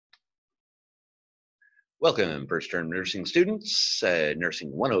Welcome, first-term nursing students,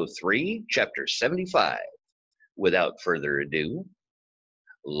 Nursing 103, Chapter 75. Without further ado,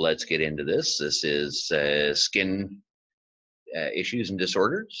 let's get into this. This is skin issues and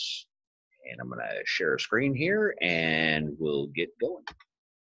disorders. And I'm going to share a screen here and we'll get going.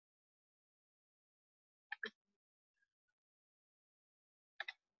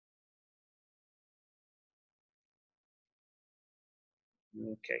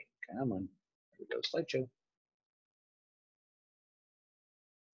 Okay, come on. Here we go, slideshow.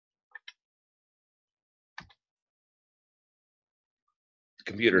 The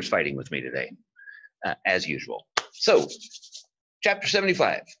computer's fighting with me today, as usual. So, Chapter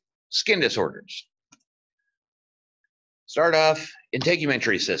 75, Skin Disorders. Start off,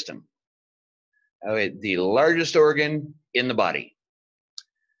 integumentary system. The largest organ in the body.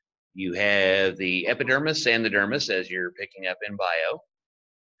 You have the epidermis and the dermis, as you're picking up in bio,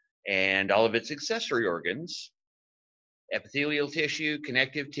 and all of its accessory organs, epithelial tissue,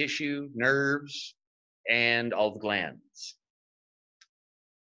 connective tissue, nerves, and all the glands.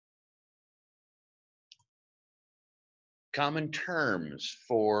 Common terms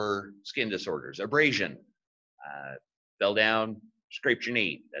for skin disorders: abrasion, fell down, scraped your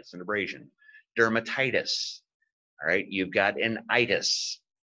knee, that's an abrasion. Dermatitis, all right, you've got an itis,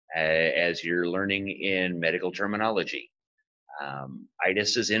 as you're learning in medical terminology.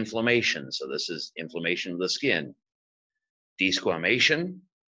 Itis is inflammation, so this is inflammation of the skin. Desquamation,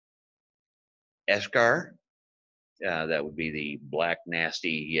 eschar, that would be the black,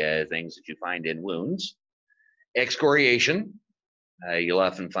 nasty things that you find in wounds. Excoriation, you'll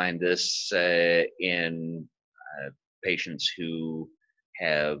often find this in patients who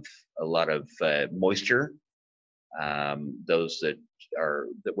have a lot of moisture, those that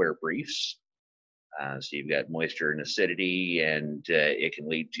wear briefs. So you've got moisture and acidity, and it can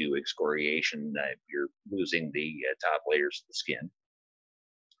lead to excoriation. You're losing the top layers of the skin.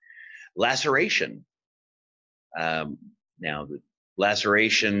 Laceration. Now, the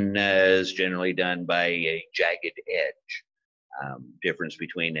laceration is generally done by a jagged edge. Difference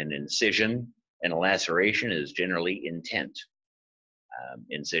between an incision and a laceration is generally intent.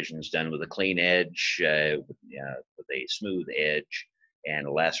 Incisions done with a clean edge, with a smooth edge, and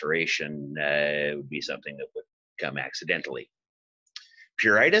a laceration would be something that would come accidentally.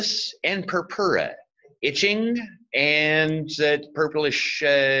 Pruritus and purpura, itching and purplish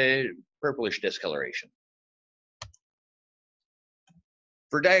discoloration.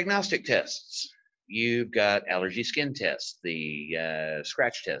 For diagnostic tests, you've got allergy skin tests, the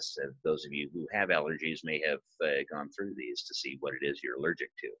scratch tests. Those of you who have allergies may have gone through these to see what it is you're allergic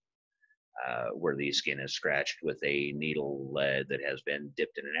to, where the skin is scratched with a needle that has been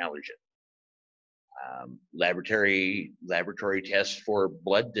dipped in an allergen. Laboratory tests for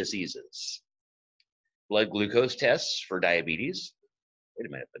blood diseases. Blood glucose tests for diabetes. Wait a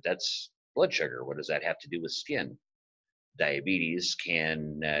minute, but that's blood sugar. What does that have to do with skin? Diabetes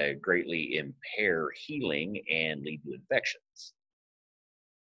can greatly impair healing and lead to infections.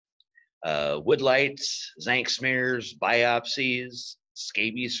 Wood lights, zinc smears, biopsies,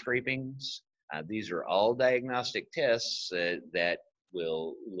 scabies scrapings. These are all diagnostic tests that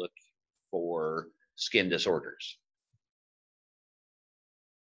will look for skin disorders.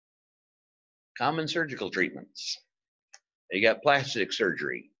 Common surgical treatments. You got plastic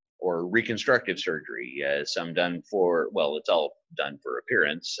surgery or reconstructive surgery, some done for, well, it's all done for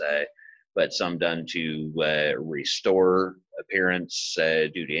appearance, but some done to restore appearance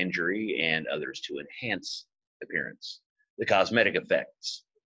due to injury, and others to enhance appearance. The cosmetic effects,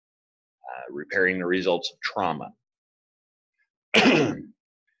 repairing the results of trauma.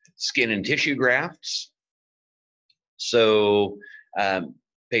 Skin and tissue grafts. So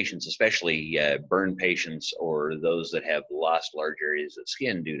patients, especially burn patients or those that have lost large areas of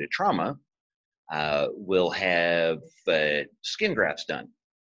skin due to trauma, will have skin grafts done.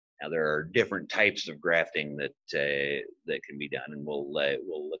 Now, there are different types of grafting that can be done, and we'll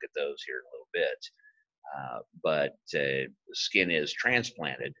look at those here in a little bit. But skin is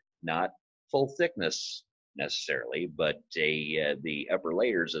transplanted, not full thickness necessarily, but the upper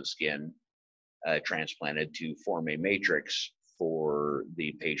layers of skin transplanted to form a matrix for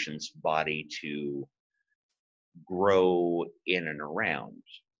the patient's body to grow in and around,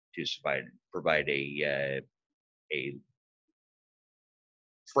 to provide a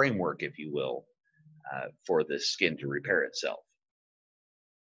framework, if you will, for the skin to repair itself.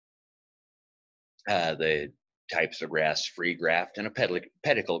 The types of grafts: free graft and a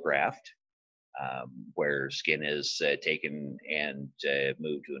pedicle graft, where skin is taken and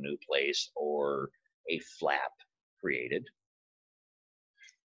moved to a new place, or a flap created.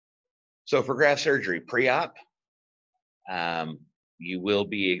 So for graft surgery, pre-op, you will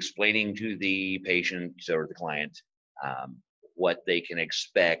be explaining to the patient or the client what they can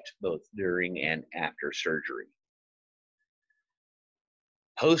expect both during and after surgery.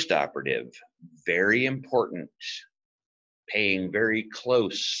 Post-operative, very important, paying very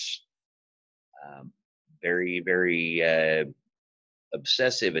close, very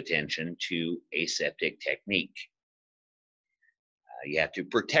obsessive attention to aseptic technique. You have to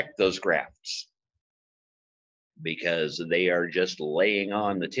protect those grafts because they are just laying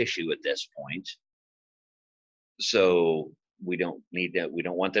on the tissue at this point. So we don't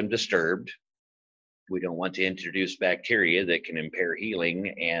want them disturbed. We don't want to introduce bacteria that can impair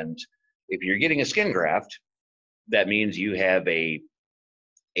healing. And if you're getting a skin graft, that means you have a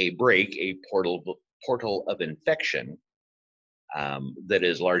break, a portal of infection that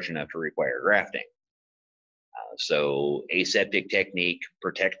is large enough to require grafting. So aseptic technique,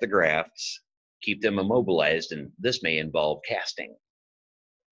 protect the grafts, keep them immobilized, and this may involve casting.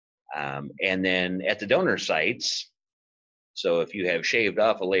 And then at the donor sites, so if you have shaved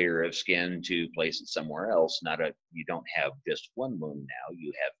off a layer of skin to place it somewhere else, you don't have just one wound now,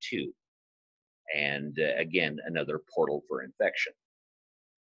 you have two. And again, another portal for infection.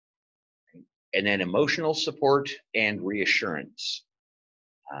 And then emotional support and reassurance.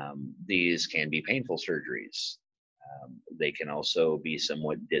 These can be painful surgeries. They can also be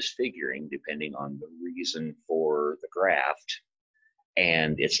somewhat disfiguring depending on the reason for the graft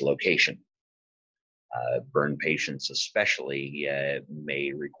and its location. Burn patients especially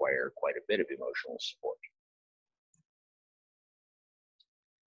may require quite a bit of emotional support.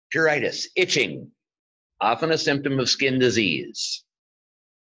 Pruritus, itching, often a symptom of skin disease.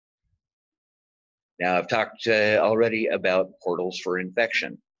 Now, I've talked already about portals for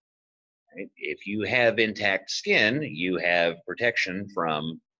infection. Right? If you have intact skin, you have protection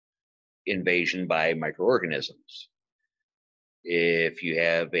from invasion by microorganisms. If you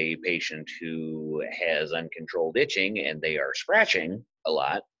have a patient who has uncontrolled itching and they are scratching a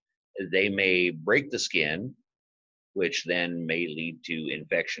lot, they may break the skin, which then may lead to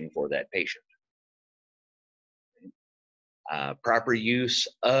infection for that patient. Proper use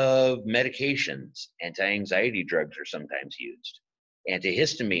of medications, anti-anxiety drugs are sometimes used.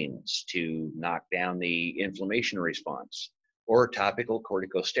 Antihistamines to knock down the inflammation response, or topical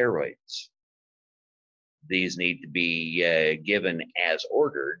corticosteroids. These need to be given as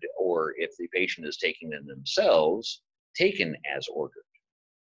ordered, or if the patient is taking them themselves, taken as ordered.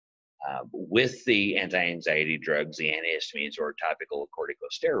 With the anti-anxiety drugs, the antihistamines or topical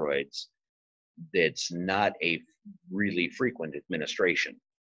corticosteroids, that's not a really frequent administration.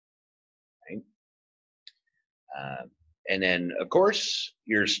 Right? And then, of course,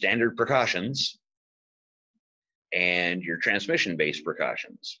 your standard precautions and your transmission-based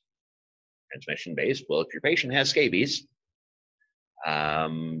precautions. Transmission-based, well, if your patient has scabies,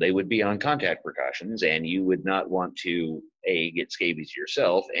 they would be on contact precautions, and you would not want to, A, get scabies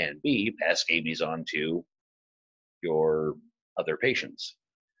yourself, and B, pass scabies on to your other patients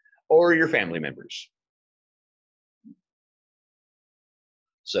or your family members.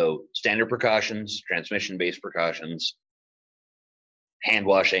 So standard precautions, transmission-based precautions, hand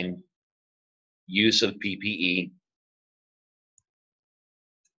washing, use of PPE,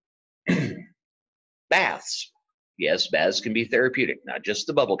 baths. Yes, baths can be therapeutic, not just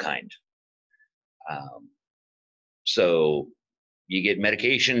the bubble kind. So you get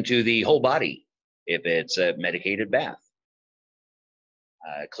medication to the whole body if it's a medicated bath.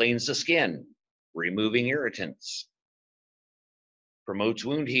 Cleans the skin, removing irritants. Promotes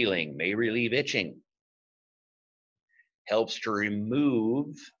wound healing, may relieve itching. Helps to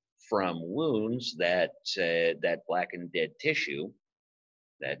remove from wounds that blackened dead tissue,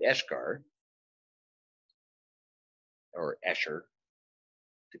 that eschar, or Escher,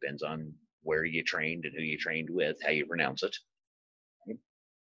 depends on where you trained and who you trained with, how you pronounce it.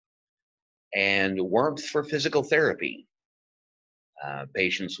 And warmth for physical therapy.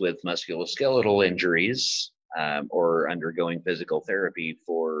 Patients with musculoskeletal injuries or undergoing physical therapy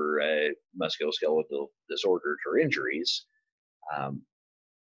for musculoskeletal disorders or injuries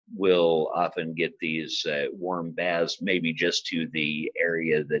will often get these warm baths, maybe just to the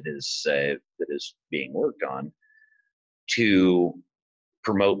area that is being worked on, to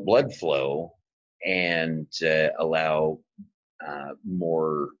promote blood flow and allow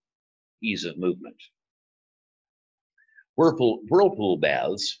more ease of movement. Whirlpool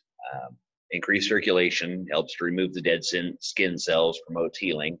baths increase circulation, helps to remove the dead skin cells, promotes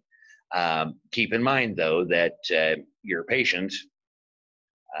healing. Keep in mind, though, that your patient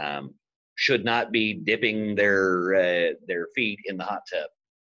should not be dipping their feet in the hot tub.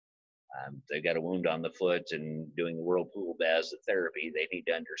 They've got a wound on the foot and doing whirlpool baths therapy, they need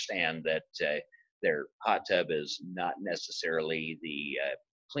to understand that their hot tub is not necessarily the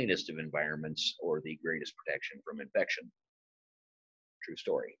cleanest of environments or the greatest protection from infection. True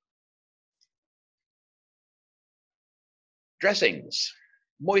story. Dressings,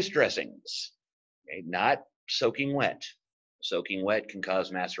 moist dressings, okay, not soaking wet. Soaking wet can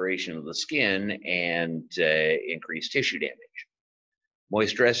cause maceration of the skin and increase tissue damage.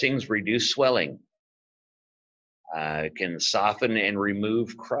 Moist dressings reduce swelling, can soften and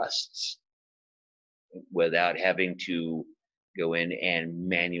remove crusts without having to go in and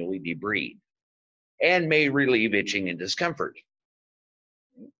manually debride, and may relieve itching and discomfort.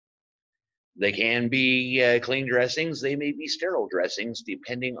 They can be clean dressings. They may be sterile dressings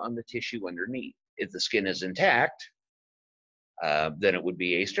depending on the tissue underneath. If the skin is intact, then it would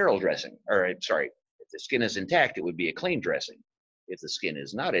be a sterile dressing. Or sorry, if the skin is intact, it would be a clean dressing. If the skin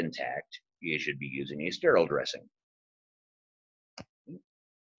is not intact, you should be using a sterile dressing. So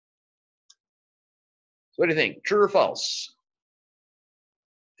what do you think? True or false?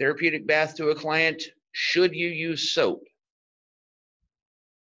 Therapeutic bath to a client, should you use soap?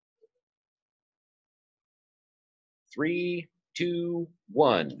 3, 2,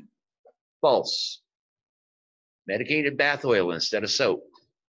 1. False. Medicated bath oil instead of soap.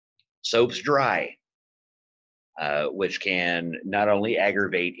 Soap's dry, which can not only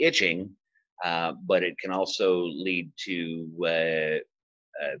aggravate itching, but it can also lead to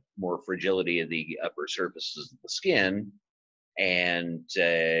more fragility of the upper surfaces of the skin, and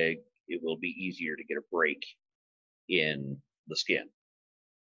it will be easier to get a break in the skin.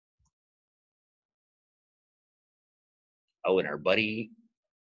 Oh, and our buddy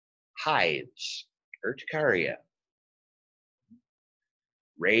hives, urticaria.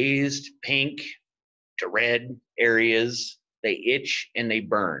 Raised pink to red areas, they itch and they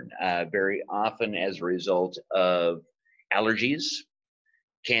burn, very often as a result of allergies,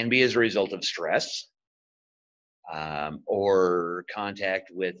 can be as a result of stress, or contact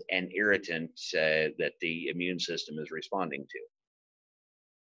with an irritant that the immune system is responding to.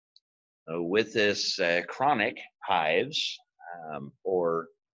 With this chronic hives, or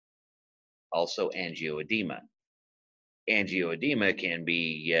also angioedema. Angioedema can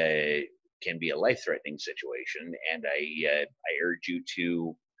be a life-threatening situation, and I urge you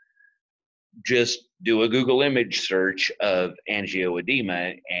to just do a Google image search of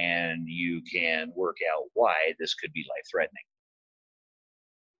angioedema, and you can work out why this could be life-threatening.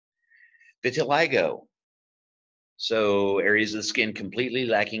 Vitiligo. So areas of the skin completely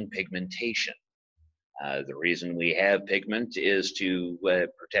lacking pigmentation. The reason we have pigment is to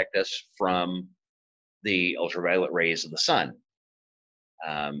protect us from the ultraviolet rays of the sun.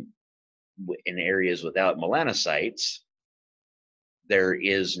 In areas without melanocytes, there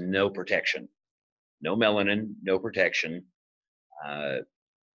is no protection, no melanin, no protection,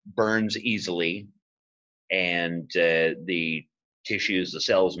 burns easily, and the tissues, the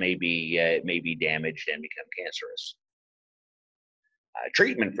cells may be damaged and become cancerous.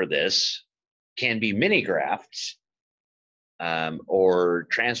 Treatment for this can be mini grafts or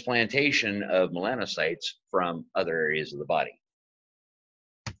transplantation of melanocytes from other areas of the body.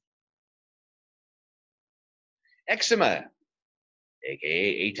 Eczema,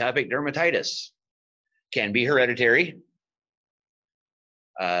 aka atopic dermatitis, can be hereditary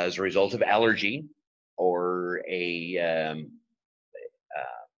as a result of allergy or an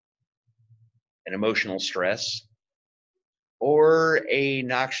emotional stress, or a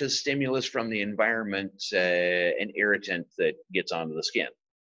noxious stimulus from the environment, an irritant that gets onto the skin.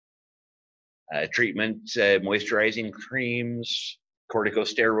 Treatment, moisturizing creams,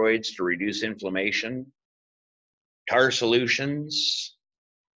 corticosteroids to reduce inflammation, tar solutions,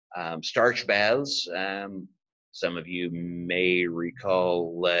 starch baths. Some of you may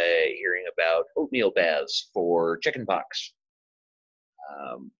recall hearing about oatmeal baths for chickenpox.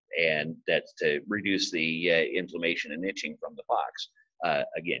 And that's to reduce the inflammation and itching from the pox.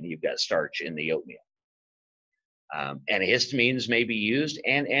 Again, you've got starch in the oatmeal. Antihistamines may be used,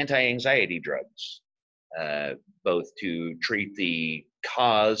 and anti-anxiety drugs, both to treat the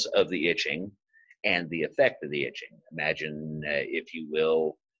cause of the itching and the effect of the itching. Imagine, if you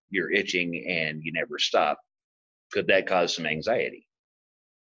will, you're itching and you never stop. Could that cause some anxiety?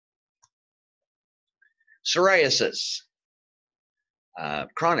 Psoriasis.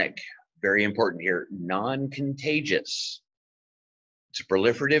 Chronic, very important here, non-contagious. It's a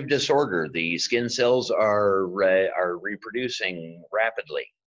proliferative disorder. The skin cells are reproducing rapidly,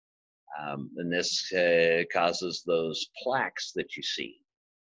 and this causes those plaques that you see.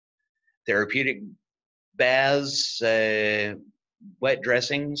 Therapeutic baths wet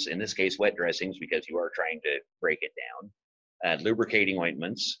dressings, in this case, wet dressings, because you are trying to break it down, lubricating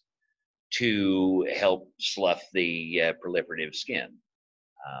ointments to help slough the proliferative skin,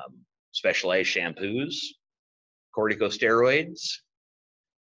 specialized shampoos, corticosteroids,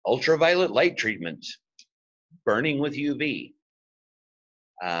 ultraviolet light treatment, burning with UV.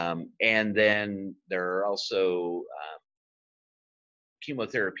 And then there are also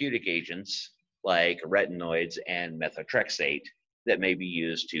chemotherapeutic agents like retinoids and methotrexate that may be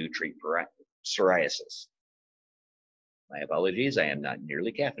used to treat psoriasis. My apologies, I am not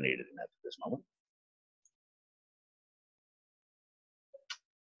nearly caffeinated enough at this moment.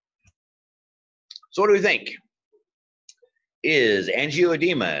 So what do we think? Is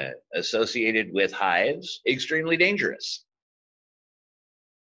angioedema associated with hives extremely dangerous?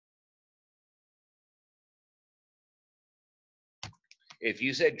 If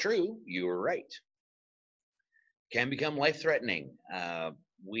you said true, you were right. Can become life-threatening.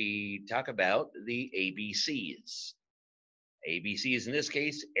 We talk about the ABCs. ABCs in this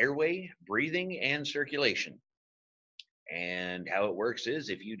case, airway, breathing, and circulation. And how it works is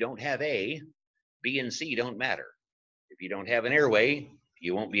if you don't have A, B and C don't matter. If you don't have an airway,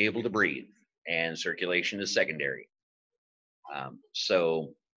 you won't be able to breathe, and circulation is secondary.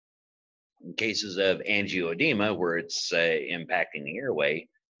 So in cases of angioedema where it's impacting the airway,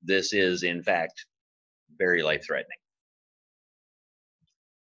 this is in fact very life-threatening.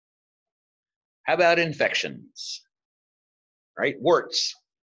 How about infections? Right, warts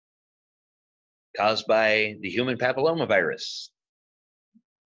caused by the human papillomavirus.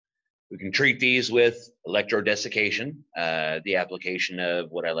 We can treat these with electrodesiccation, the application of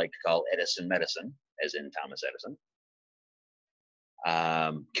what I like to call Edison medicine, as in Thomas Edison.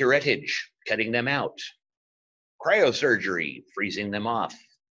 Curettage, cutting them out. Cryosurgery, freezing them off.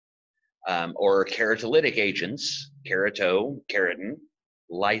 Or keratolytic agents, keratin,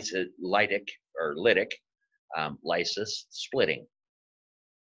 lytic, or lytic, lysis, splitting.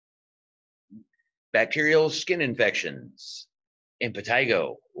 Bacterial skin infections,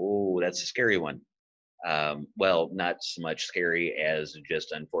 impetigo. Oh, that's a scary one. Well, not so much scary as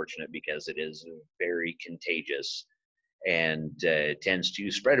just unfortunate because it is very contagious and tends to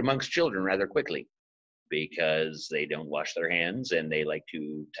spread amongst children rather quickly because they don't wash their hands and they like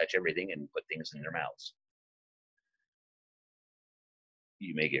to touch everything and put things in their mouths.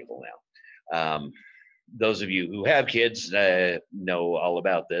 You may giggle now. Those of you who have kids know all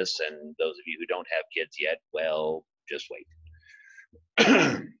about this, and those of you who don't have kids yet, well, just wait.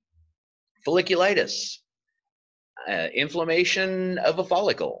 Folliculitis, inflammation of a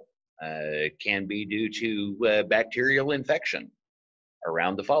follicle, can be due to bacterial infection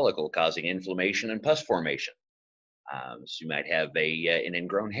around the follicle, causing inflammation and pus formation. So you might have an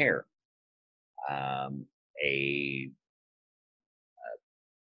ingrown hair, a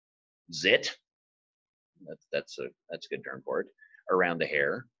zit. That's a good term for it, around the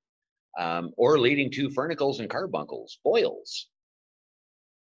hair, or leading to furnicles and carbuncles, boils.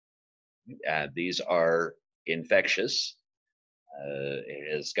 These are infectious.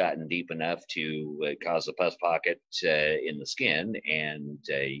 It has gotten deep enough to cause a pus pocket in the skin, and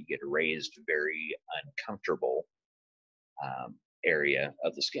you get a raised, very uncomfortable area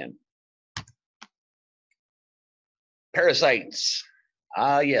of the skin. Parasites.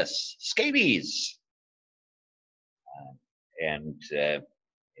 Yes, scabies. And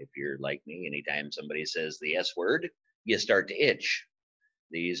if you're like me, anytime somebody says the S word, you start to itch.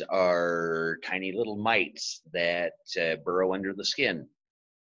 These are tiny little mites that burrow under the skin.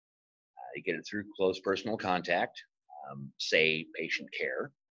 You get it through close personal contact, say patient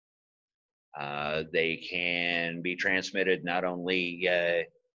care. They can be transmitted not only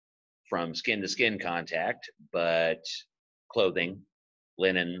from skin to skin contact, but clothing,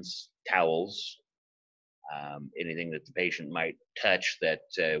 linens, towels, anything that the patient might touch that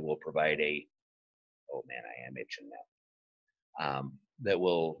will provide oh man, I am itching now. That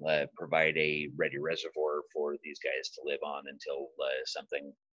will provide a ready reservoir for these guys to live on until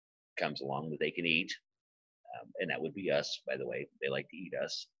something comes along that they can eat. And that would be us, by the way. They like to eat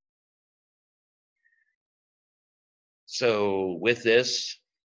us. So with this,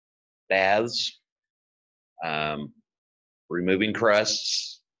 baths, removing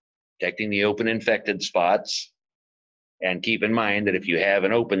crusts, protecting the open infected spots, and keep in mind that if you have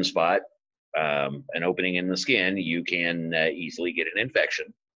an open spot, an opening in the skin, you can easily get an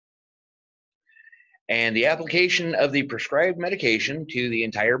infection. And the application of the prescribed medication to the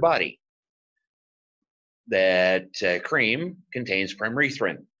entire body. That cream contains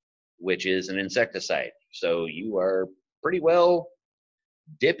permethrin, which is an insecticide. So you are pretty well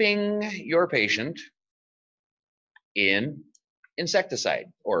dipping your patient in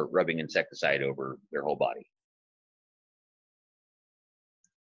insecticide or rubbing insecticide over their whole body.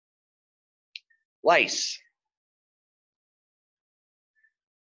 Lice.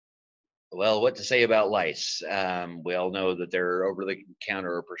 Well, what to say about lice? We all know that they're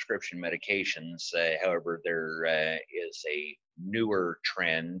over-the-counter or prescription medications. However, there is a newer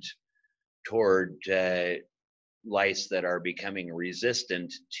trend toward lice that are becoming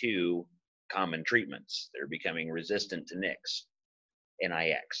resistant to common treatments. They're becoming resistant to NICs,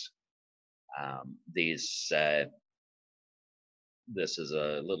 NIX. This is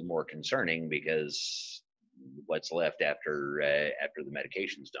a little more concerning because what's left after the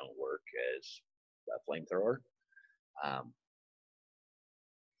medications don't work is a flamethrower.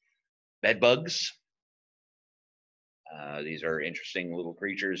 Bed bugs. These are interesting little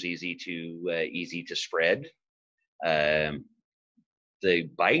creatures, easy to spread. The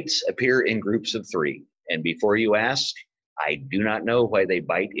bites appear in groups of 3, and before you ask, I do not know why they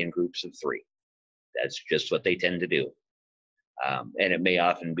bite in groups of 3. That's just what they tend to do. And it may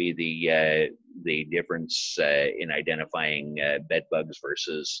often be the difference in identifying bed bugs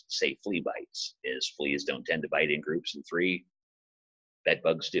versus, say, flea bites. Is fleas don't tend to bite in groups of 3. Bed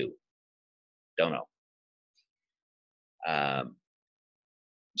bugs do. Don't know.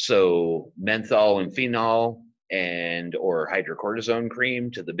 So menthol and phenol and or hydrocortisone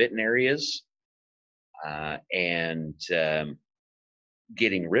cream to the bitten areas, and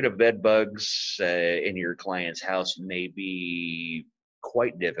getting rid of bed bugs in your client's house may be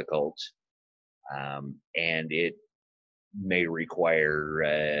quite difficult, and it may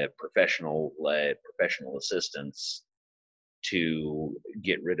require professional assistance to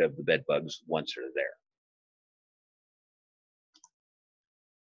get rid of the bed bugs once they're there.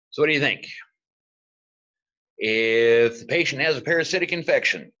 So what do you think? If the patient has a parasitic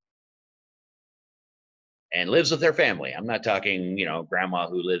infection and lives with their family, I'm not talking, grandma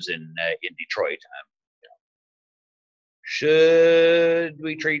who lives in Detroit. Should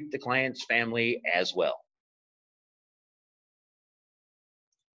we treat the client's family as well?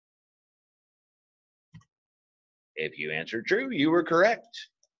 If you answered true, you were correct.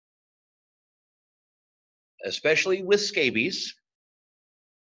 Especially with scabies,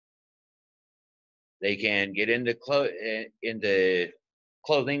 they can get into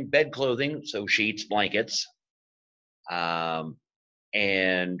clothing, bed clothing, so sheets, blankets,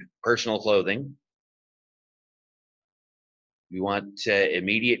 and personal clothing. We want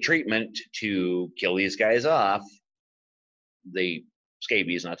immediate treatment to kill these guys off, the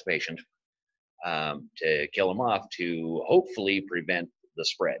scabies, not the patient, to kill them off to hopefully prevent the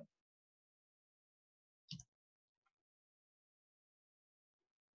spread.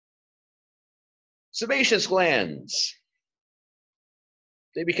 Sebaceous glands.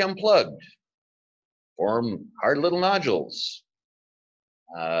 They become plugged, form hard little nodules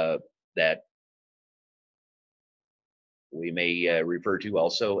that we may refer to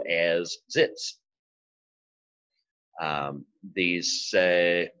also as zits. These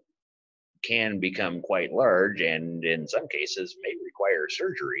can become quite large and in some cases may require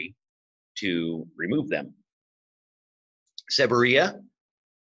surgery to remove them. Seborrhea,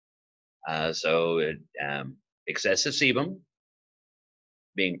 excessive sebum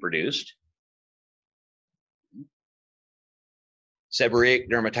being produced. Seborrheic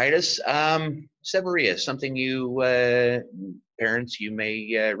dermatitis. Seborrhea, something you parents you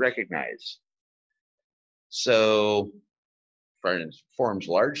may recognize. So forms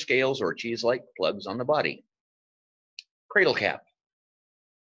large scales or cheese-like plugs on the body. Cradle cap.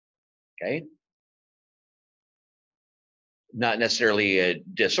 Okay. Not necessarily a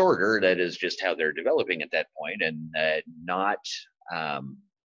disorder, that is just how they're developing at that point, and not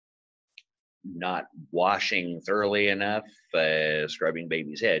washing thoroughly enough, scrubbing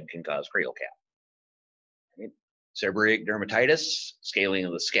baby's head can cause cradle cap. Right? Seborrheic dermatitis, scaling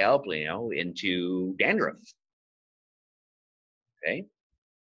of the scalp, into dandruff. Okay.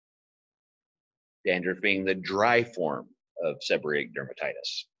 Dandruff being the dry form of seborrheic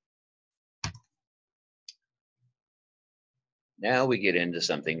dermatitis. Now we get into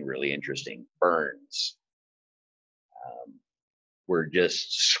something really interesting, burns. We're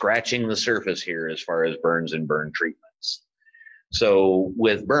just scratching the surface here as far as burns and burn treatments. So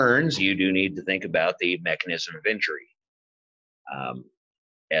with burns, you do need to think about the mechanism of injury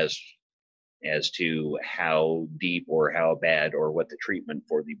as to how deep or how bad or what the treatment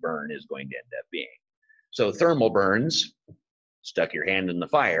for the burn is going to end up being. So thermal burns, stuck your hand in the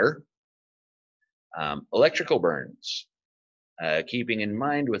fire. Electrical burns, keeping in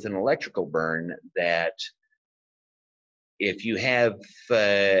mind with an electrical burn that if you have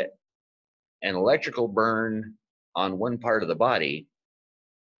an electrical burn on one part of the body,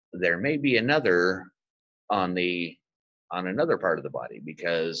 there may be another on another part of the body,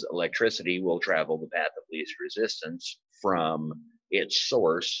 because electricity will travel the path of least resistance from its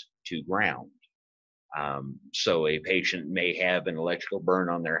source to ground. So a patient may have an electrical burn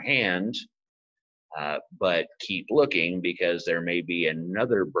on their hand, but keep looking, because there may be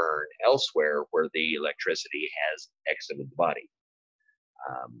another burn elsewhere where the electricity has exited the body.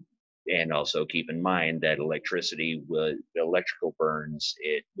 And also keep in mind that electrical burns,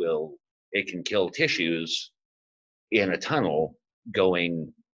 it can kill tissues in a tunnel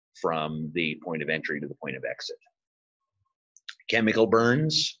going from the point of entry to the point of exit. Chemical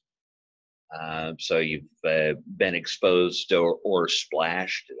burns. So you've been exposed or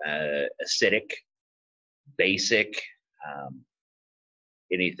splashed, acidic, basic,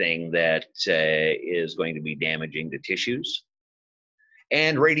 anything that is going to be damaging to tissues.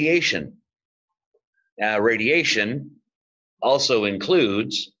 And radiation. Radiation also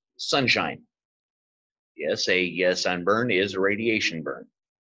includes sunshine. Yes, a sunburn is a radiation burn.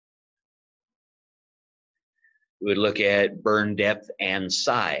 We would look at burn depth and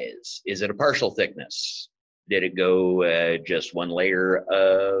size. Is it a partial thickness? Did it go just one layer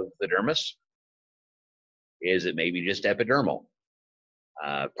of the dermis? Is it maybe just epidermal?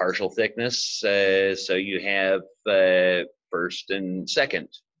 Partial thickness, so you have first and second.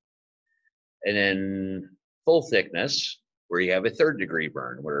 And then full thickness, where you have a 3rd degree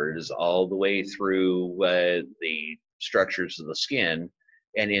burn, where it is all the way through the structures of the skin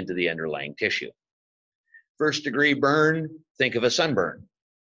and into the underlying tissue. 1st degree burn, think of a sunburn.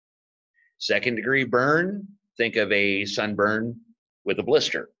 2nd degree burn, think of a sunburn with a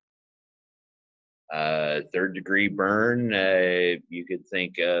blister. 3rd degree burn, you could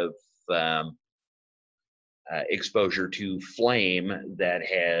think of exposure to flame that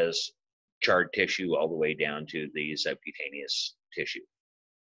has charred tissue all the way down to the subcutaneous tissue.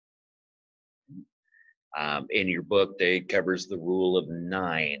 In your book, it covers the rule of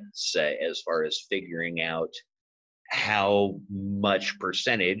 9s as far as figuring out how much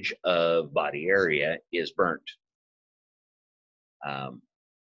percentage of body area is burnt.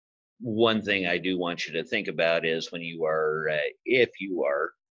 One thing I do want you to think about is when you are, if you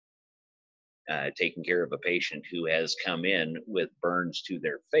are taking care of a patient who has come in with burns to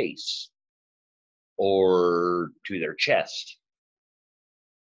their face or to their chest,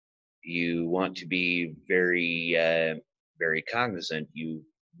 you want to be very, very cognizant. You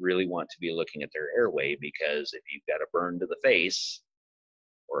really want to be looking at their airway, because if you've got a burn to the face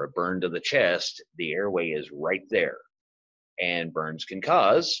or a burn to the chest, the airway is right there, and burns can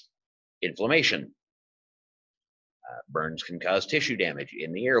cause inflammation. Burns can cause tissue damage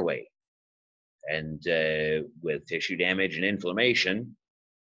in the airway, and with tissue damage and inflammation,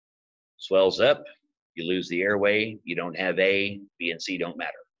 swells up, you lose the airway, you don't have A, B, and C don't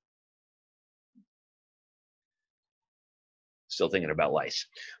matter. Still thinking about lice.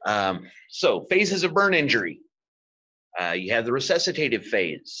 So phases of burn injury. You have the resuscitative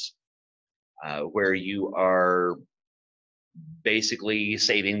phase, where you are basically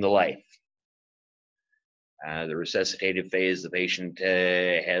saving the life. The resuscitative phase, the patient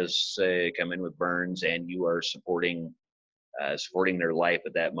has come in with burns, and you are supporting their life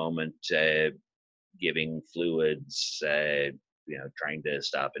at that moment, giving fluids, trying to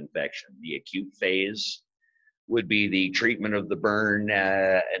stop infection. The acute phase would be the treatment of the burn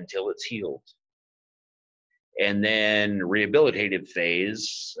until it's healed. And then rehabilitative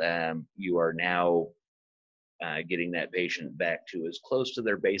phase, you are now getting that patient back to as close to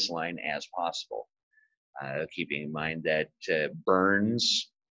their baseline as possible. Keeping in mind that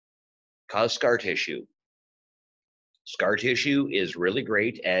burns cause scar tissue. Scar tissue is really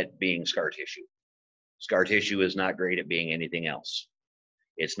great at being scar tissue. Scar tissue is not great at being anything else.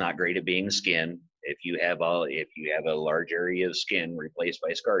 It's not great at being skin. If you have a large area of skin replaced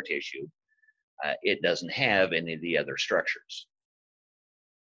by scar tissue, it doesn't have any of the other structures.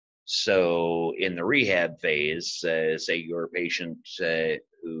 So in the rehab phase, say you're a patient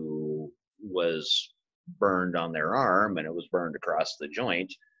who was burned on their arm and it was burned across the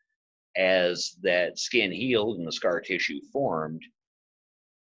joint, as that skin healed and the scar tissue formed,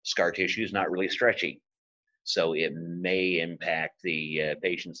 scar tissue is not really stretchy. So it may impact the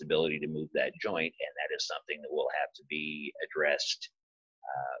patient's ability to move that joint, and that is something that will have to be addressed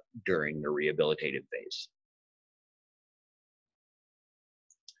during the rehabilitative phase.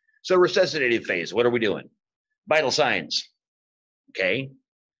 So resuscitative phase, what are we doing? Vital signs, okay?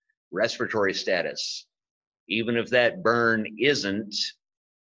 Respiratory status. Even if that burn isn't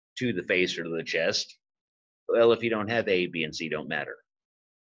to the face or to the chest, well, if you don't have A, B, and C, don't matter.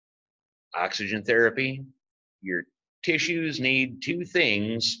 Oxygen therapy, Your tissues need two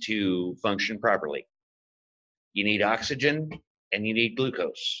things to function properly. You need oxygen and you need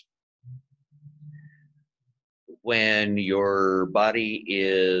glucose. When your body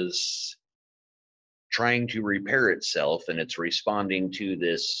is trying to repair itself and it's responding to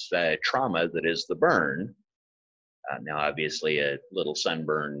this trauma that is the burn, now obviously a little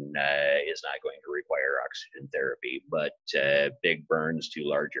sunburn is not going to require oxygen therapy, but big burns to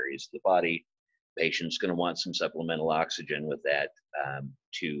large areas of the body, patient's going to want some supplemental oxygen with that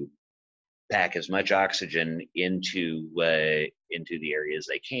to pack as much oxygen into the areas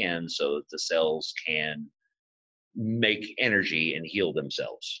they can so that the cells can make energy and heal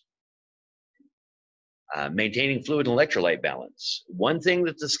themselves. Maintaining fluid and electrolyte balance. One thing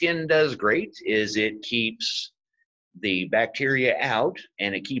that the skin does great is it keeps the bacteria out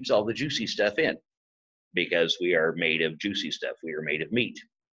and it keeps all the juicy stuff in, because we are made of juicy stuff. We are made of meat.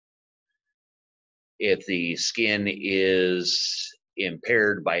 If the skin is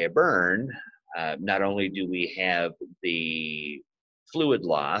impaired by a burn, not only do we have the fluid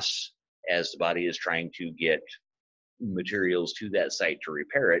loss as the body is trying to get materials to that site to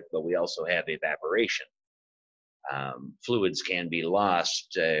repair it, but we also have evaporation. Fluids can be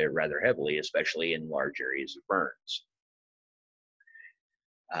lost rather heavily, especially in large areas of burns.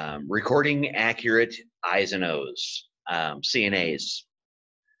 Recording accurate I's and O's, CNAs.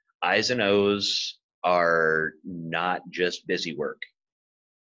 I's and O's are not just busy work.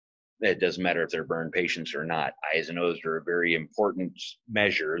 It doesn't matter if they're burn patients or not. I's and O's are a very important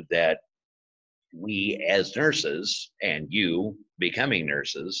measure that we as nurses, and you becoming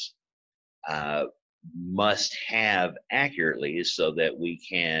nurses, must have accurately so that we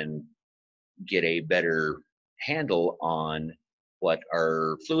can get a better handle on what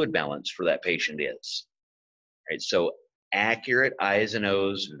our fluid balance for that patient is. Right? So accurate I's and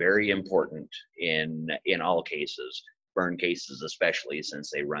O's, very important in all cases, burn cases especially, since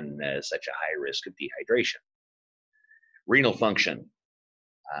they run such a high risk of dehydration. Renal function,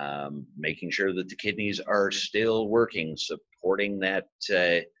 making sure that the kidneys are still working, supporting that,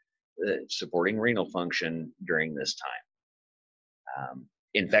 supporting renal function during this time.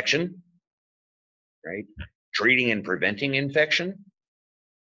 Infection, right? Treating and preventing infection,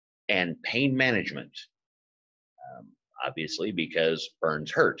 and pain management. Obviously, because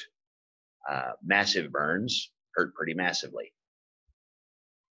burns hurt. Massive burns hurt pretty massively.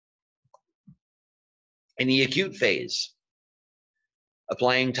 In the acute phase,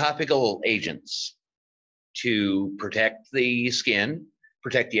 applying topical agents to protect the skin,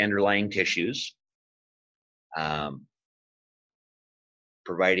 protect the underlying tissues,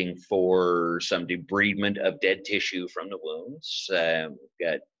 providing for some debridement of dead tissue from the wounds.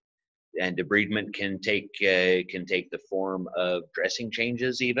 And debridement can take the form of dressing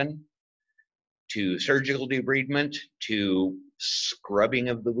changes, even to surgical debridement, to scrubbing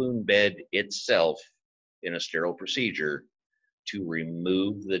of the wound bed itself in a sterile procedure to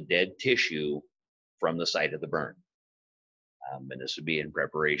remove the dead tissue from the site of the burn. And this would be in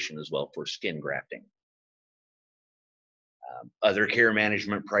preparation as well for skin grafting. Other care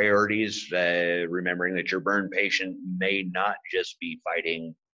management priorities, remembering that your burn patient may not just be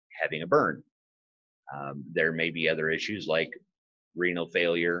having a burn. There may be other issues like renal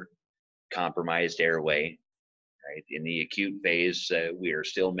failure, compromised airway. Right? In the acute phase, we are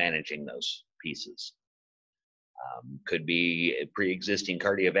still managing those pieces. Could be a pre-existing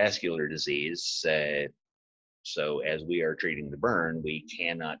cardiovascular disease. So as we are treating the burn, we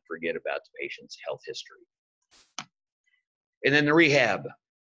cannot forget about the patient's health history. And then the rehab.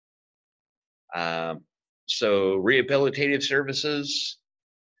 So rehabilitative services,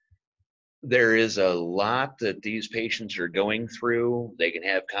 there is a lot that these patients are going through. They can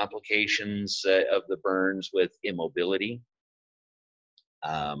have complications of the burns with immobility.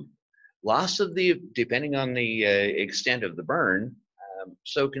 Loss of depending on the extent of the burn.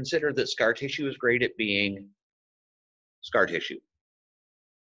 So consider that scar tissue is great at being scar tissue.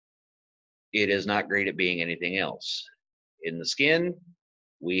 It is not great at being anything else. In the skin,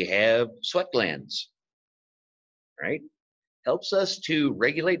 we have sweat glands, right? Helps us to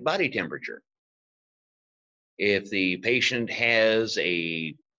regulate body temperature. If the patient has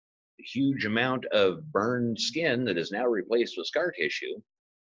a huge amount of burned skin that is now replaced with scar tissue,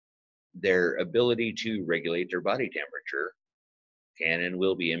 their ability to regulate their body temperature can and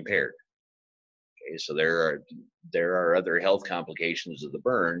will be impaired. Okay, so there are other health complications of the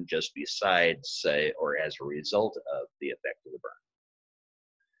burn just besides or as a result of the effect of the burn.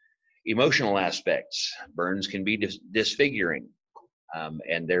 Emotional aspects. Burns can be disfiguring,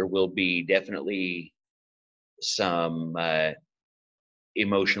 and there will be definitely some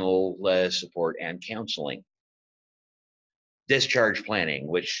emotional support and counseling Discharge planning,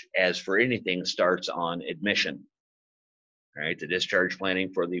 which, as for anything, starts on admission. Right, the discharge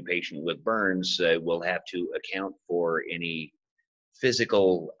planning for the patient with burns will have to account for any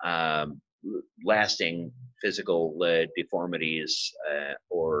physical, lasting physical deformities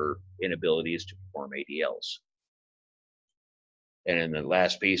or inabilities to perform ADLs. And then the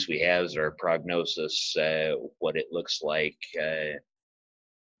last piece we have is our prognosis, what it looks like,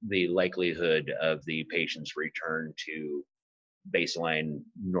 the likelihood of the patient's return to baseline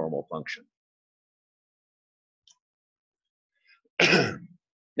normal function.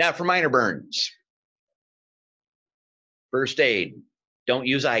 Now for minor burns. First aid, don't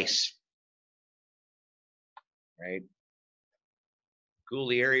use ice. Right? Cool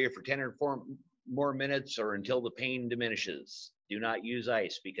the area for 10 or more minutes or until the pain diminishes. Do not use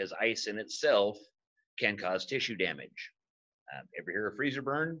ice because ice in itself can cause tissue damage. Ever hear of freezer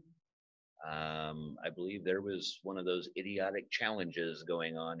burn? I believe there was one of those idiotic challenges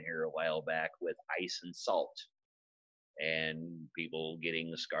going on here a while back with ice and salt, and people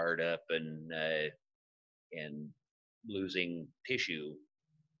getting scarred up and losing tissue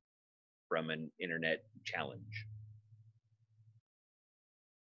from an internet challenge.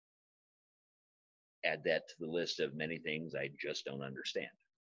 Add that to the list of many things I just don't understand.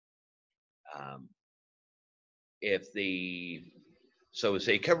 So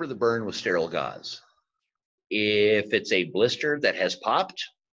say cover the burn with sterile gauze. If it's a blister that has popped,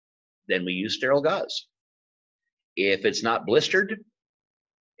 then we use sterile gauze. If it's not blistered,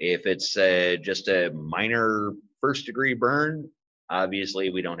 if it's just a minor first-degree burn, obviously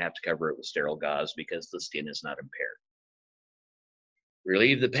we don't have to cover it with sterile gauze because the skin is not impaired.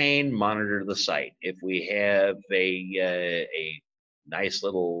 Relieve the pain, monitor the site. If we have a nice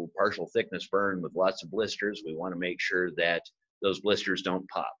little partial thickness burn with lots of blisters, we want to make sure that those blisters don't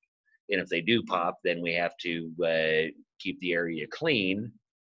pop. And if they do pop, then we have to keep the area clean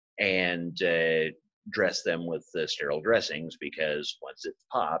and dress them with sterile dressings, because once it's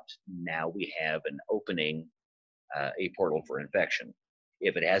popped, now we have an opening, a portal for infection.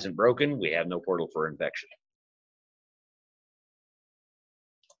 If it hasn't broken, we have no portal for infection.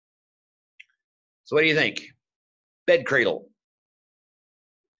 So what do you think? Bed cradle.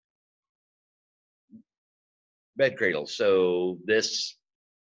 Bed cradle. So this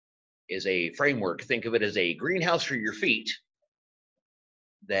is a framework. Think of it as a greenhouse for your feet,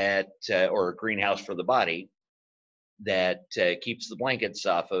 that or a greenhouse for the body, that keeps the blankets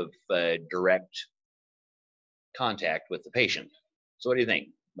off of direct contact with the patient. So what do you think?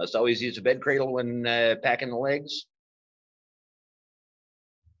 Must always use a bed cradle when packing the legs?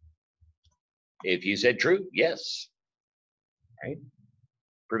 If you said true, yes. Right?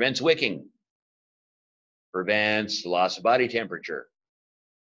 Prevents wicking. Prevents loss of body temperature.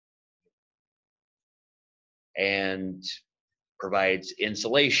 And provides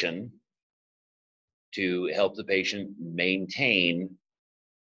insulation to help the patient maintain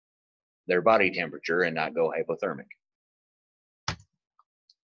their body temperature and not go hypothermic.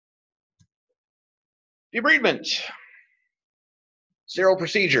 Debridement. Sterile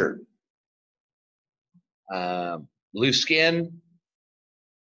procedure. Loose skin,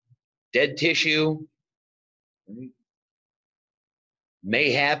 dead tissue,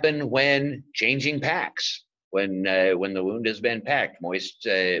 may happen when changing packs, when the wound has been packed, moist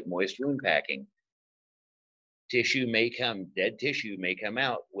wound packing. Dead tissue may come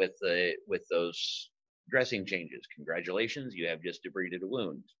out with those dressing changes. Congratulations, you have just debrided a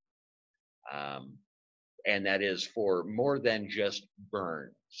wound. And that is for more than just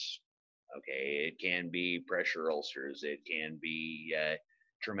burns. Okay, it can be pressure ulcers, it can be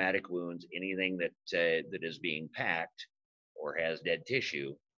traumatic wounds, anything that is being packed or has dead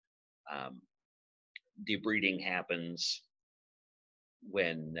tissue. Debriding happens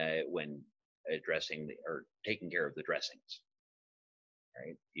when addressing or taking care of the dressings.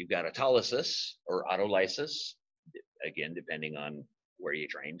 Right, you've got autolysis or autolysis, again depending on where you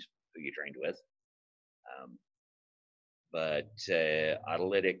trained, who you trained with. But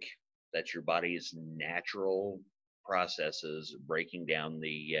autolytic, that's your body's natural processes breaking down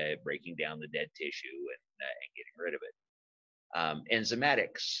the dead tissue and getting rid of it.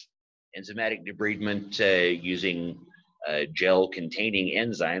 Enzymatics, enzymatic debridement using gel-containing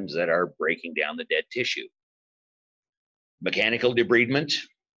enzymes that are breaking down the dead tissue. Mechanical debridement,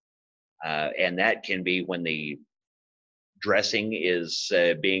 and that can be when the dressing is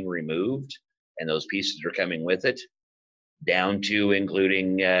being removed and those pieces are coming with it, down to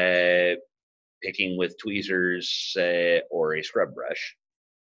including picking with tweezers or a scrub brush.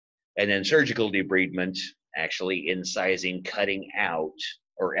 And then surgical debridement, actually incising, cutting out,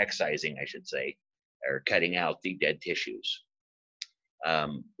 or excising, I should say, or cutting out the dead tissues.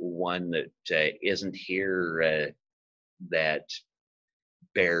 One that isn't here that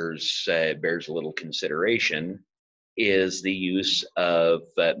bears a little consideration is the use of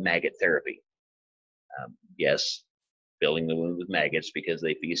maggot therapy. Yes, filling the wound with maggots because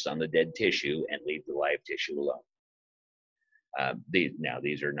they feast on the dead tissue and leave the live tissue alone.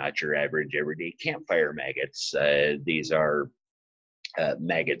 These are not your average everyday campfire maggots. These are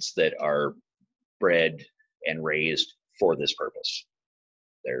maggots that are bred and raised for this purpose.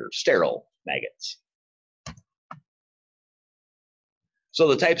 They're sterile maggots. So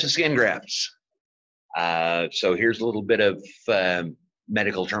the types of skin grafts. So here's a little bit of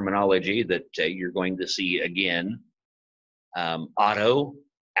medical terminology that you're going to see again. Auto,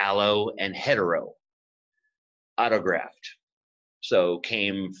 allo, and hetero. Autograft. So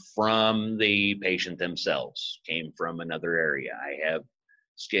came from the patient themselves, came from another area. I have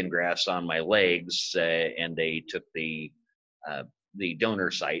skin grafts on my legs and they took the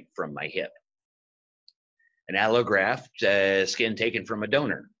donor site from my hip. An allograft, skin taken from a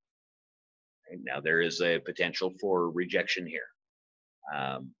donor. Now there is a potential for rejection here.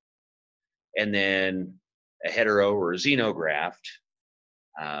 And then a hetero or a xenograft,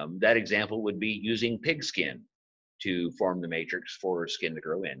 that example would be using pig skin to form the matrix for skin to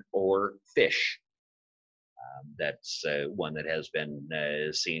grow in, or fish. That's one that has been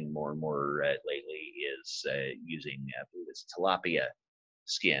seen more and more lately, is using tilapia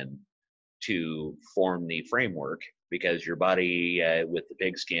skin to form the framework, because your body with the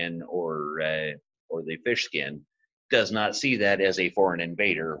pig skin or the fish skin does not see that as a foreign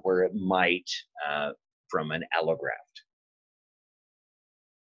invader, where it might from an allograft.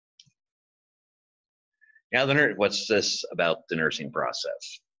 Now, what's this about the nursing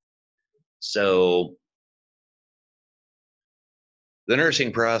process? So the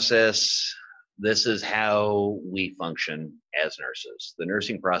nursing process, this is how we function as nurses. The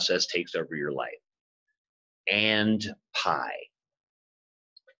nursing process takes over your life. And pie.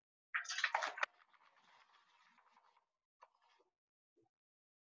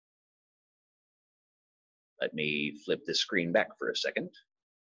 Let me flip the screen back for a second.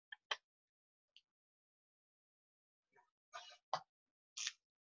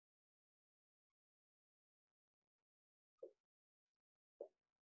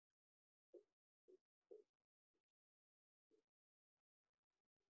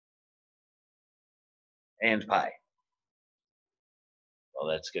 And pie.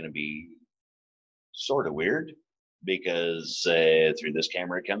 Well, that's going to be sort of weird, because through this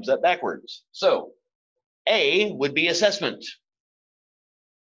camera it comes up backwards. So A would be assessment.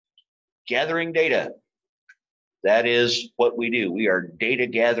 Gathering data. That is what we do. We are data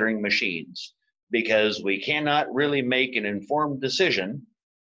gathering machines, because we cannot really make an informed decision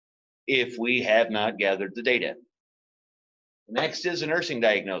if we have not gathered the data. Next is a nursing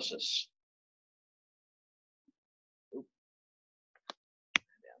diagnosis.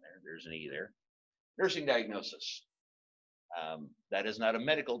 There's an E there. Nursing diagnosis. That is not a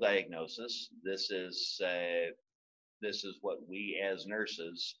medical diagnosis. This is what we as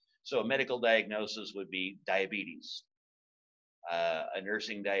nurses. So a medical diagnosis would be diabetes. A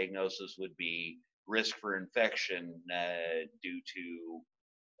nursing diagnosis would be risk for infection due to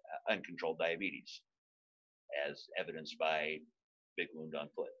uncontrolled diabetes, as evidenced by big wound on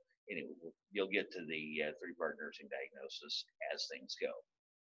foot. Anyway, you'll get to the three-part nursing diagnosis as things go.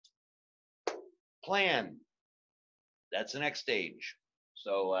 Plan. That's the next stage.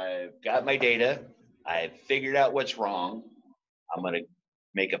 So I've got my data. I've figured out what's wrong. I'm going to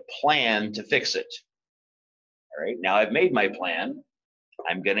make a plan to fix it. All right. Now I've made my plan.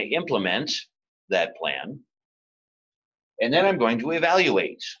 I'm going to implement that plan. And then I'm going to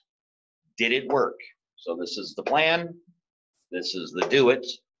evaluate. Did it work? So this is the plan. This is the do it.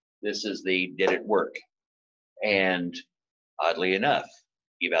 This is the did it work? And oddly enough,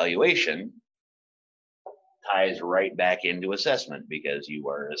 evaluation ties right back into assessment, because you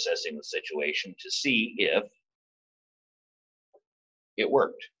are assessing the situation to see if it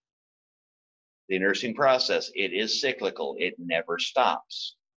worked. The nursing process, it is cyclical. It never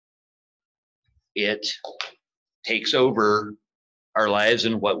stops. It takes over our lives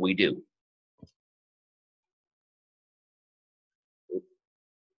and what we do. Let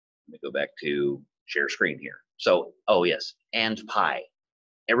me go back to share screen here. So, oh yes, and pie.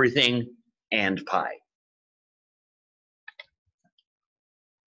 Everything and pie.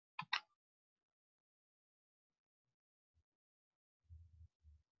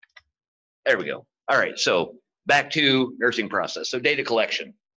 There we go. All right, so back to nursing process. So data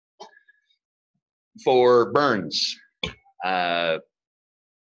collection. For burns, fluid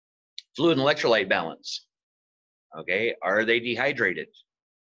and electrolyte balance. Okay, are they dehydrated?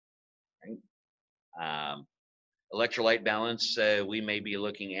 Right? Electrolyte balance, we may be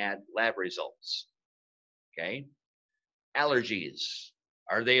looking at lab results. Okay, allergies.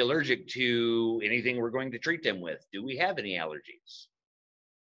 Are they allergic to anything we're going to treat them with? Do we have any allergies?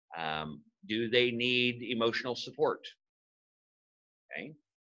 Do they need emotional support? Okay.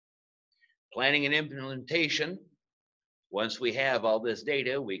 Planning and implementation. Once we have all this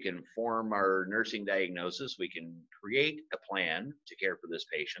data, we can form our nursing diagnosis. We can create a plan to care for this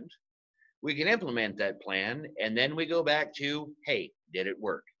patient. We can implement that plan, and then we go back to, hey, did it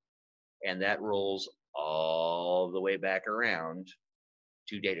work? And that rolls all the way back around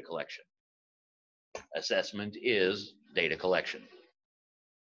to data collection. Assessment is data collection.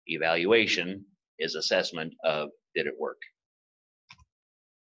 Evaluation is assessment of, did it work?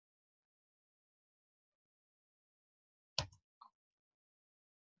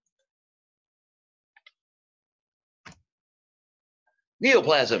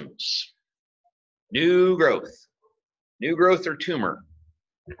 Neoplasms, new growth or tumor,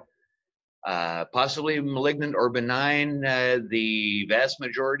 possibly malignant or benign. The vast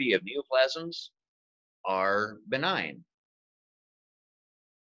majority of neoplasms are benign.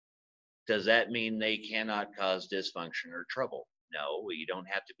 Does that mean they cannot cause dysfunction or trouble? No, you don't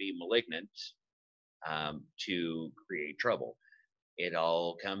have to be malignant to create trouble. It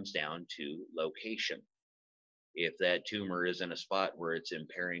all comes down to location. If that tumor is in a spot where it's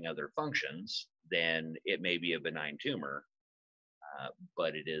impairing other functions, then it may be a benign tumor,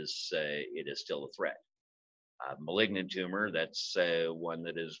 but it is still a threat. Malignant tumor, that's one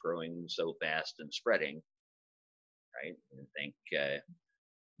that is growing so fast and spreading, right? I think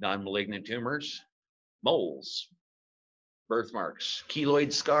non-malignant tumors, moles, birthmarks,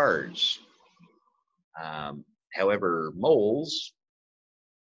 keloid scars. However, moles,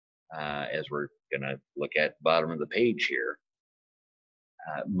 as we're going to look at the bottom of the page here,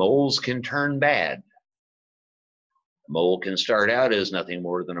 moles can turn bad. A mole can start out as nothing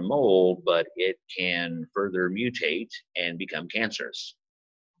more than a mole, but it can further mutate and become cancerous.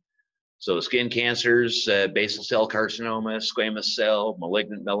 So skin cancers, basal cell carcinoma, squamous cell,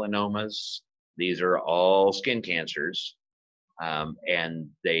 malignant melanomas, these are all skin cancers, and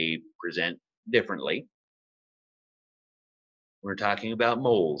they present differently. We're talking about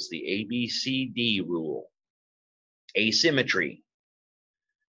moles, the ABCD rule. Asymmetry.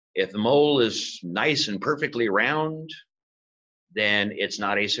 If the mole is nice and perfectly round, then it's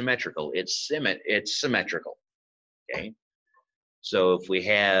not asymmetrical, it's symmetrical, okay? So if we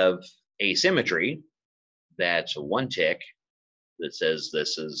have asymmetry, that's one tick that says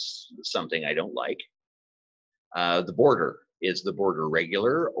this is something I don't like. The border, is the border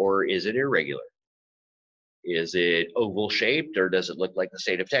regular or is it irregular? Is it oval shaped or does it look like the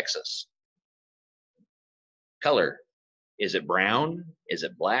state of Texas? Color, is it brown? Is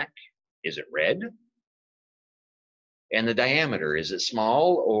it black? Is it red? And the diameter, is it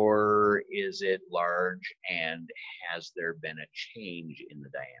small or is it large, and has there been a change in the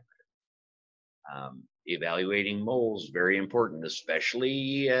diameter? Evaluating moles, very important,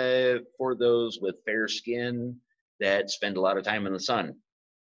 especially for those with fair skin that spend a lot of time in the sun.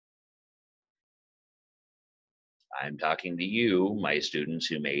 I'm talking to you, my students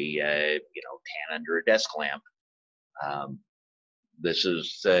who may, tan under a desk lamp. This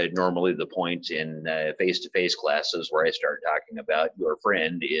is normally the point in face-to-face classes where I start talking about your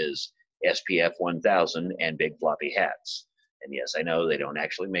friend is SPF 1000 and big floppy hats. And yes, I know they don't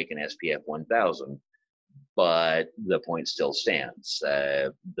actually make an SPF 1000, but the point still stands.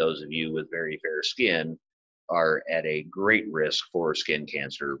 Those of you with very fair skin are at a great risk for skin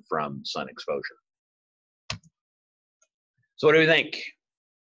cancer from sun exposure. So what do we think?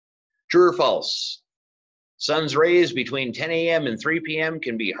 True or false? Sun's rays between 10 a.m. and 3 p.m.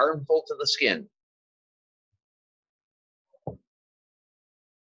 can be harmful to the skin.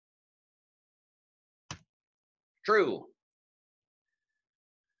 True.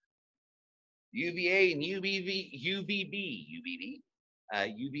 UVA and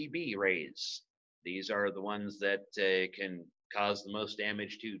UVB rays. These are the ones that can cause the most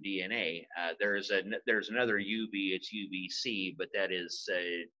damage to DNA. There's another UV, it's UVC, but that is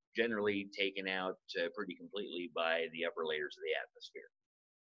generally taken out pretty completely by the upper layers of the atmosphere.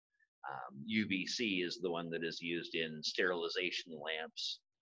 UVC is the one that is used in sterilization lamps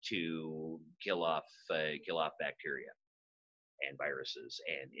to kill off bacteria and viruses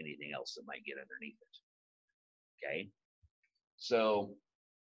and anything else that might get underneath it. Okay, so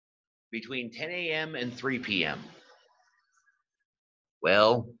between 10 a.m. and 3 p.m.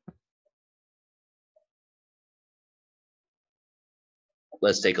 Well,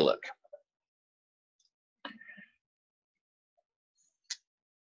 let's take a look.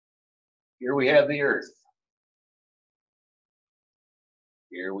 Here we have the Earth.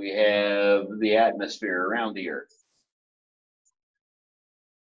 Here we have the atmosphere around the Earth.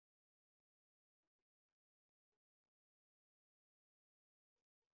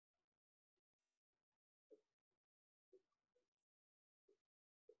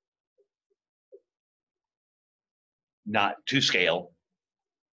 Not to scale.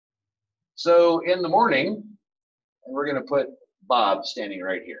 So in the morning, and we're going to put Bob standing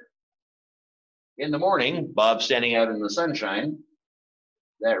right here. In the morning, Bob standing out in the sunshine,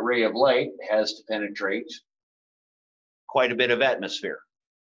 that ray of light has to penetrate quite a bit of atmosphere.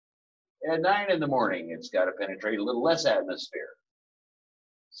 At 9 in the morning, it's got to penetrate a little less atmosphere.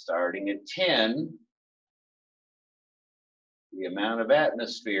 Starting at 10, the amount of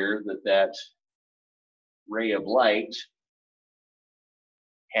atmosphere that ray of light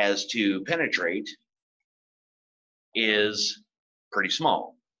has to penetrate is pretty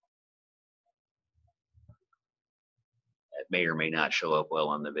small. That may or may not show up well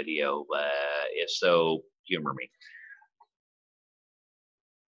on the video. If so, humor me.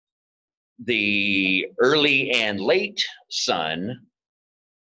 The early and late sun,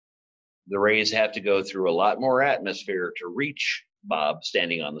 the rays have to go through a lot more atmosphere to reach Bob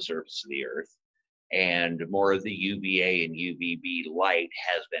standing on the surface of the Earth, and more of the UVA and UVB light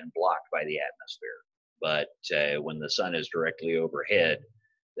has been blocked by the atmosphere. But when the sun is directly overhead,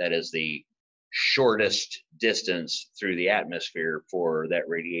 that is the shortest distance through the atmosphere for that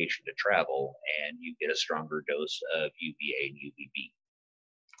radiation to travel, and you get a stronger dose of UVA and UVB.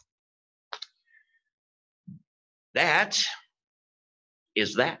 That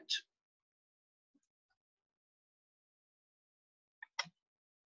is that.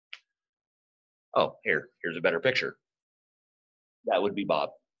 Oh, here's a better picture. That would be Bob.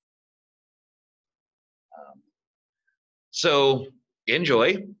 So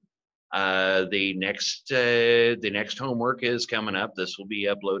enjoy. The next homework is coming up. This will be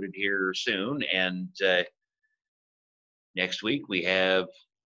uploaded here soon, and next week we have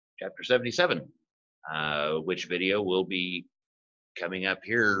chapter 77, which video will be coming up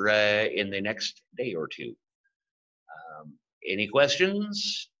here in the next day or two. Any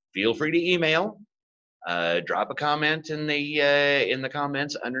questions? Feel free to email. Drop a comment in the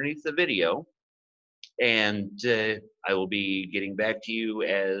comments underneath the video, and I will be getting back to you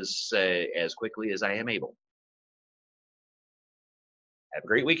as quickly as I am able. Have a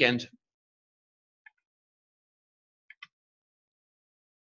great weekend.